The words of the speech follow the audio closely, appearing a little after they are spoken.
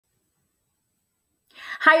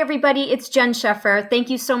Hi, everybody. It's Jen Sheffer. Thank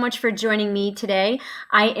you so much for joining me today.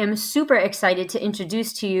 I am super excited to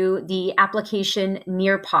introduce to you the application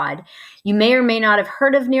Nearpod. You may or may not have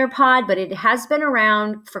heard of Nearpod, but it has been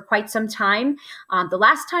around for quite some time. The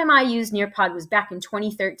last time I used Nearpod was back in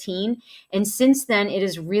 2013, and since then it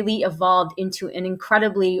has really evolved into an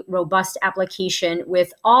incredibly robust application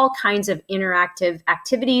with all kinds of interactive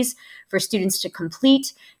activities for students to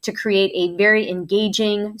complete to create a very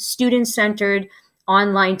engaging, student-centered,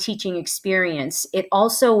 online teaching experience. It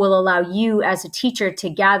also will allow you as a teacher to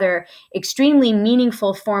gather extremely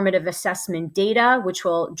meaningful formative assessment data, which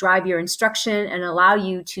will drive your instruction and allow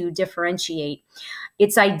you to differentiate.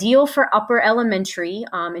 It's ideal for upper elementary.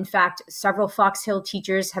 In fact, several Fox Hill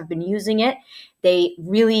teachers have been using it. They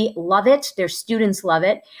really love it. Their students love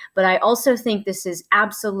it. But I also think this is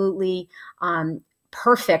absolutely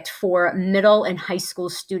perfect for middle and high school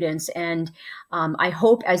students. And I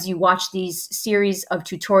hope as you watch these series of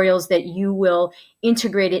tutorials that you will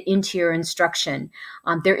integrate it into your instruction.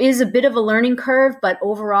 There is a bit of a learning curve, but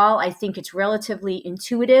overall, I think it's relatively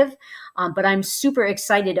intuitive. But I'm super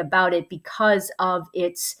excited about it because of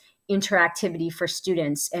its interactivity for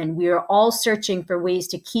students. And we are all searching for ways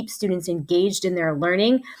to keep students engaged in their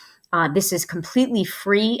learning. This is completely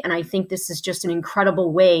free, and I think this is just an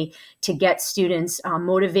incredible way to get students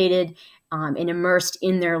motivated and immersed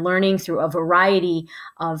in their learning through a variety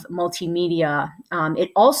of multimedia.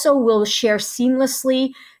 It also will share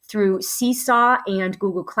seamlessly through Seesaw and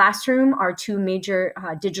Google Classroom, our two major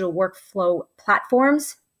digital workflow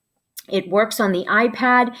platforms. It works on the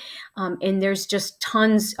iPad, and there's just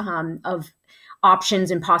tons of options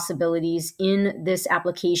and possibilities in this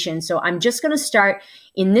application. So I'm just going to start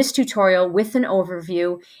in this tutorial with an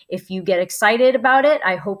overview. If you get excited about it,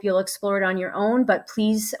 I hope you'll explore it on your own, but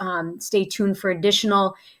please stay tuned for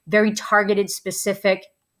additional, very targeted, specific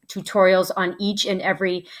tutorials on each and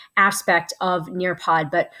every aspect of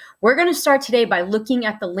Nearpod. But we're going to start today by looking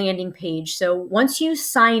at the landing page. So once you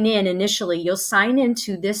sign in initially, you'll sign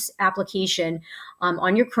into this application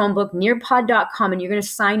on your Chromebook, nearpod.com, and you're going to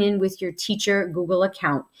sign in with your teacher Google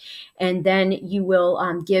account. And then you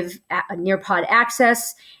will give Nearpod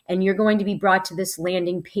access, and you're going to be brought to this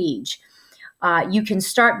landing page. You can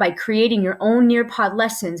start by creating your own Nearpod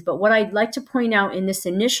lessons, but what I'd like to point out in this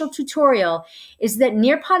initial tutorial is that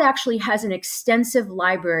Nearpod actually has an extensive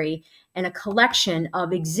library and a collection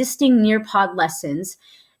of existing Nearpod lessons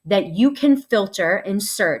that you can filter and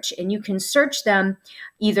search. And you can search them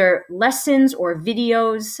either lessons or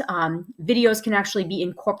videos. Videos can actually be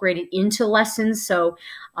incorporated into lessons, so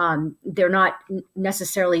they're not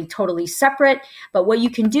necessarily totally separate. But what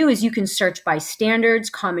you can do is you can search by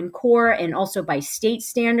standards, Common Core, and also by state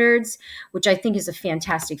standards, which I think is a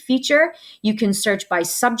fantastic feature. You can search by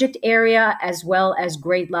subject area as well as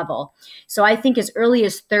grade level. So I think as early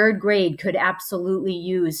as third grade could absolutely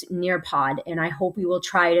use Nearpod, and I hope we will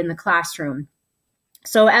try it in the classroom.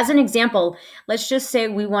 So as an example, let's just say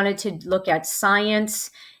we wanted to look at science,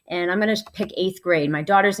 and I'm going to pick 8th grade. My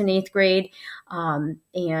daughter's in 8th grade,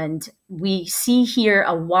 and we see here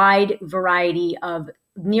a wide variety of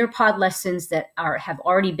Nearpod lessons that have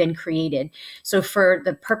already been created. So for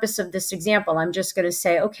the purpose of this example, I'm just going to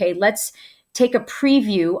say, okay, let's take a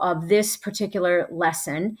preview of this particular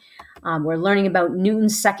lesson. We're learning about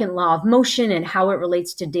Newton's second law of motion and how it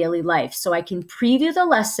relates to daily life. So I can preview the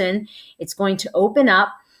lesson. It's going to open up,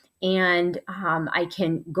 and I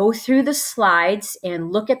can go through the slides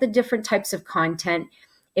and look at the different types of content.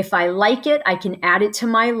 If I like it, I can add it to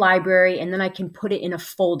my library, and then I can put it in a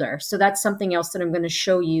folder. So that's something else that I'm going to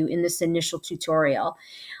show you in this initial tutorial.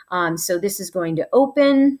 So this is going to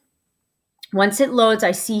open. Once it loads,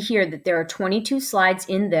 I see here that there are 22 slides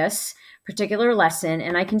in this particular lesson,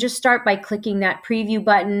 and I can just start by clicking that preview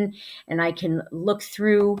button, and I can look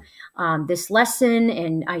through this lesson,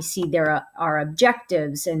 and I see there are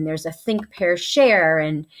objectives, and there's a think, pair, share,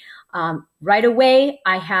 and right away,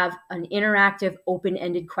 I have an interactive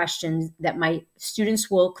open-ended question that my students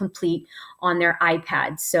will complete on their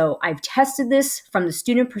iPads. So I've tested this from the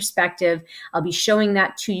student perspective. I'll be showing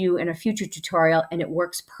that to you in a future tutorial, and it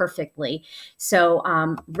works perfectly. So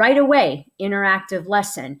right away, interactive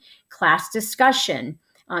lesson, class discussion,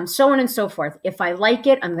 so on and so forth. If I like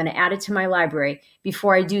it, I'm going to add it to my library.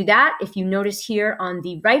 Before I do that, if you notice here on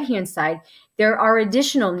the right-hand side, there are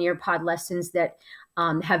additional Nearpod lessons that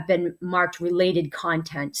have been marked related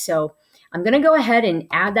content. So I'm going to go ahead and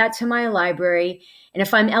add that to my library. And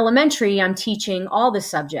if I'm elementary, I'm teaching all the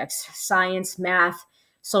subjects, science, math,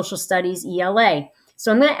 social studies, ELA.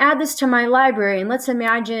 So I'm going to add this to my library, and let's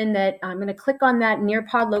imagine that I'm going to click on that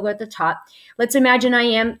Nearpod logo at the top. Let's imagine I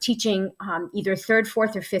am teaching either 3rd,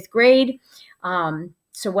 4th, or 5th grade.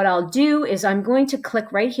 So what I'll do is I'm going to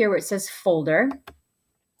click right here where it says folder.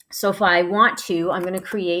 So if I want to, I'm going to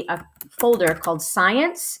create a folder called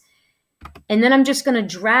Science. And then I'm just going to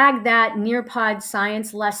drag that Nearpod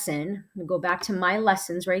Science lesson. I'm going to go back to my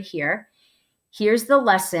lessons right here. Here's the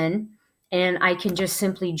lesson, and I can just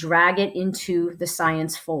simply drag it into the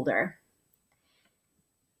Science folder.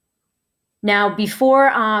 Now, before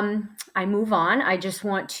I move on, I just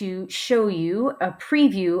want to show you a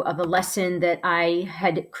preview of a lesson that I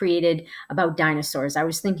had created about dinosaurs. I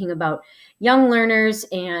was thinking about young learners,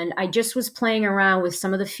 and I just was playing around with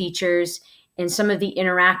some of the features and some of the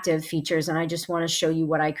interactive features, and I just want to show you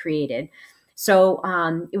what I created. So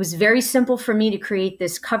it was very simple for me to create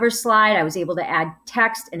this cover slide. I was able to add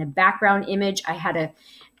text and a background image. I had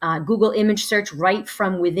a Google image search right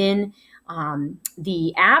from within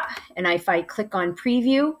the app. And if I click on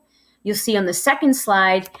preview, you'll see on the second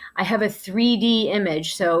slide, I have a 3D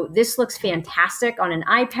image. So this looks fantastic on an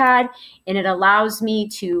iPad, and it allows me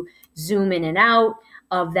to zoom in and out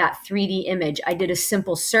of that 3D image. I did a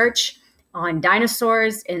simple search on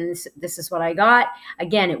dinosaurs, and this is what I got.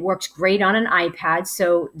 Again, it works great on an iPad.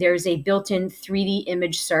 So there's a built-in 3D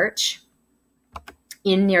image search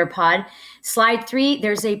in Nearpod. Slide 3,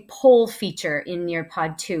 there's a poll feature in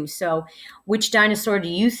Nearpod 2. So which dinosaur do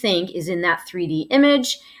you think is in that 3D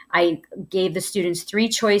image? I gave the students 3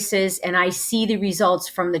 choices, and I see the results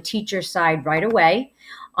from the teacher side right away.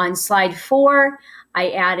 On slide 4,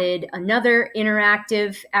 I added another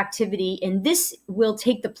interactive activity, and this will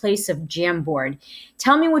take the place of Jamboard.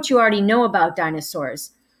 Tell me what you already know about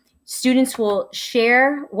dinosaurs. Students will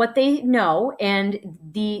share what they know, and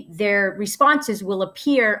their responses will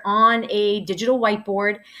appear on a digital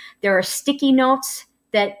whiteboard. There are sticky notes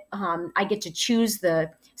that I get to choose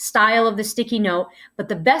the style of the sticky note. But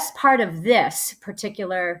the best part of this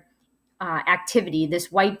particular activity, this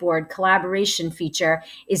whiteboard collaboration feature,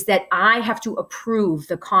 is that I have to approve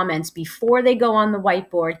the comments before they go on the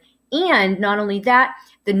whiteboard. And not only that,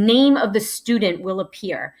 the name of the student will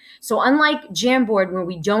appear. So unlike Jamboard, where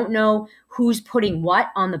we don't know who's putting what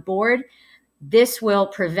on the board, this will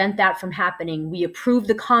prevent that from happening. We approve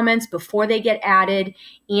the comments before they get added,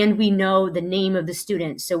 and we know the name of the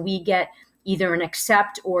student. So we get either an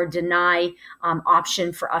accept or deny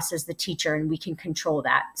option for us as the teacher, and we can control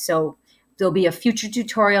that. So there'll be a future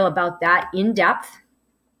tutorial about that in depth.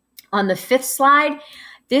 On the 5th slide,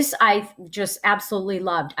 this I just absolutely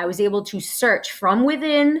loved. I was able to search from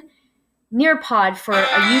within Nearpod for a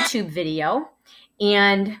YouTube video.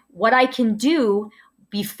 And what I can do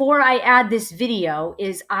before I add this video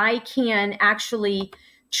is I can actually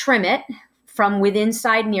trim it from within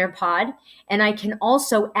inside Nearpod. And I can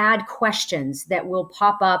also add questions that will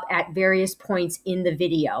pop up at various points in the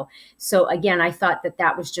video. So again, I thought that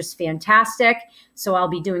that was just fantastic. So I'll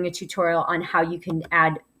be doing a tutorial on how you can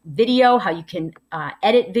add video, how you can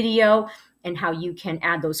edit video, and how you can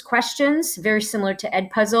add those questions, very similar to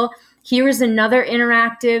Edpuzzle. Here is another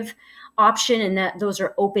interactive option, and that those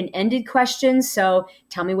are open-ended questions. So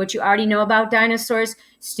tell me what you already know about dinosaurs.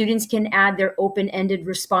 Students can add their open-ended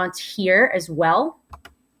response here as well.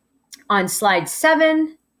 On slide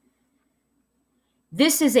 7,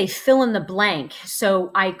 this is a fill in the blank. So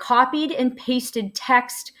I copied and pasted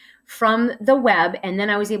text from the web, and then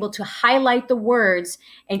I was able to highlight the words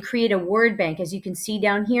and create a word bank. As you can see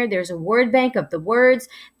down here, there's a word bank of the words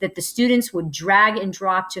that the students would drag and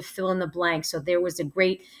drop to fill in the blank. So there was a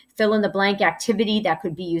great fill in the blank activity that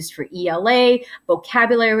could be used for ELA,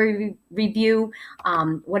 vocabulary review,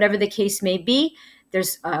 whatever the case may be.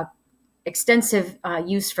 There's extensive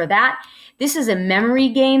use for that. This is a memory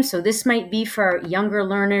game, so this might be for younger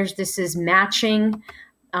learners. This is matching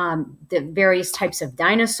the various types of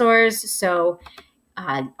dinosaurs. So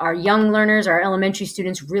our young learners, our elementary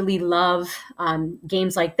students really love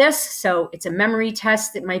games like this. So it's a memory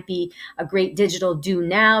test that might be a great digital do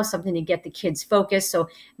now, something to get the kids focused. So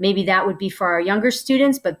maybe that would be for our younger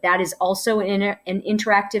students, but that is also an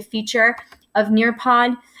interactive feature of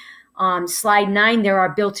Nearpod. Slide 9, there are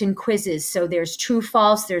built-in quizzes. So there's true,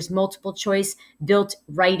 false, there's multiple choice built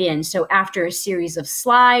right in. So after a series of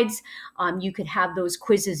slides, you could have those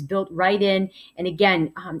quizzes built right in. And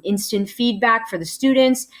again, instant feedback for the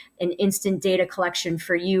students and instant data collection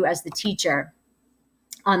for you as the teacher.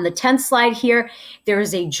 On the 10th slide here, there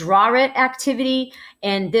is a draw it activity.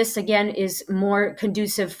 And this, again, is more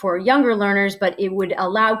conducive for younger learners, but it would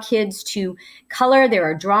allow kids to color. There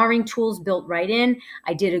are drawing tools built right in.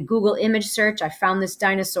 I did a Google image search. I found this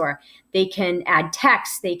dinosaur. They can add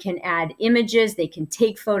text. They can add images. They can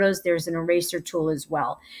take photos. There's an eraser tool as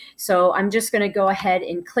well. So I'm just going to go ahead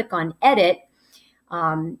and click on edit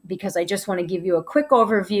because I just want to give you a quick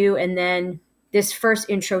overview, and then this first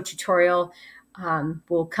intro tutorial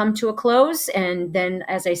will come to a close. And then,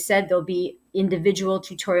 as I said, there'll be individual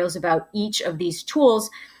tutorials about each of these tools.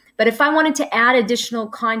 But if I wanted to add additional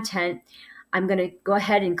content, I'm going to go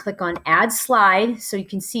ahead and click on Add Slide. So you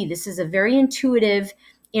can see this is a very intuitive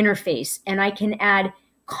interface, and I can add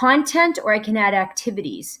content or I can add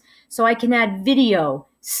activities. So I can add video,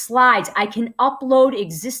 slides. I can upload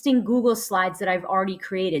existing Google Slides that I've already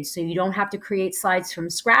created, so you don't have to create slides from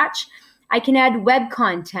scratch. I can add web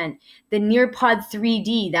content, the Nearpod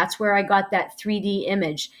 3D. That's where I got that 3D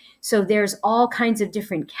image. So there's all kinds of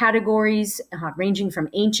different categories ranging from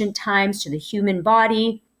ancient times to the human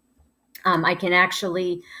body. I can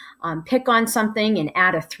actually pick on something and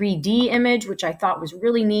add a 3D image, which I thought was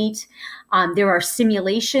really neat. There are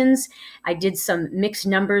simulations. I did some mixed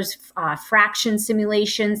numbers, fraction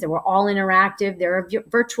simulations that were all interactive. There are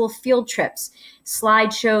virtual field trips,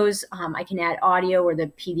 slideshows. I can add audio or the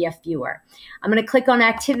PDF viewer. I'm going to click on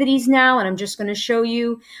activities now, and I'm just going to show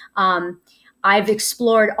you. I've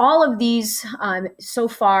explored all of these so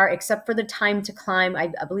far, except for the time to climb.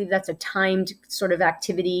 I believe that's a timed sort of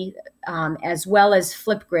activity, as well as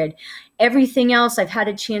Flipgrid. Everything else I've had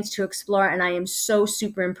a chance to explore, and I am so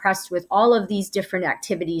super impressed with all of these different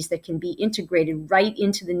activities that can be integrated right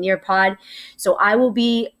into the Nearpod. So I will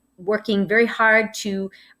be working very hard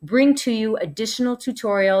to bring to you additional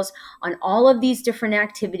tutorials on all of these different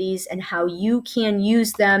activities and how you can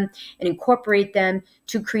use them and incorporate them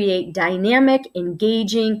to create dynamic,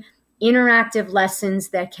 engaging, interactive lessons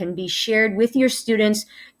that can be shared with your students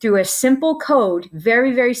through a simple code,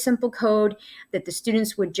 very, very simple code that the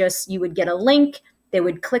students would you would get a link, they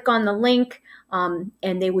would click on the link,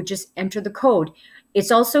 and they would just enter the code. It's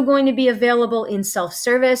also going to be available in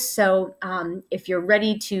self-service. So if you're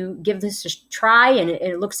ready to give this a try and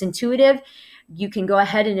it looks intuitive, you can go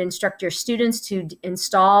ahead and instruct your students to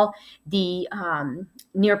install the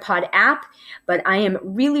Nearpod app. But I am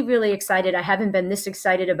really, really excited. I haven't been this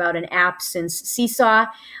excited about an app since Seesaw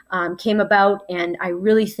came about, and I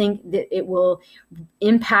really think that it will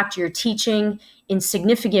impact your teaching in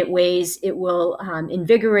significant ways. It will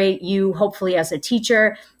invigorate you, hopefully, as a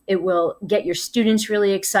teacher. It will get your students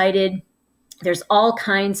really excited. There's all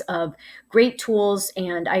kinds of great tools,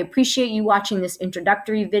 and I appreciate you watching this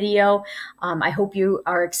introductory video. I hope you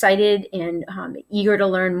are excited and eager to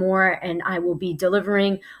learn more, and I will be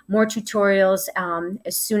delivering more tutorials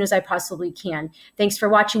as soon as I possibly can. Thanks for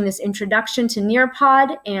watching this introduction to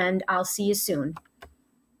Nearpod, and I'll see you soon.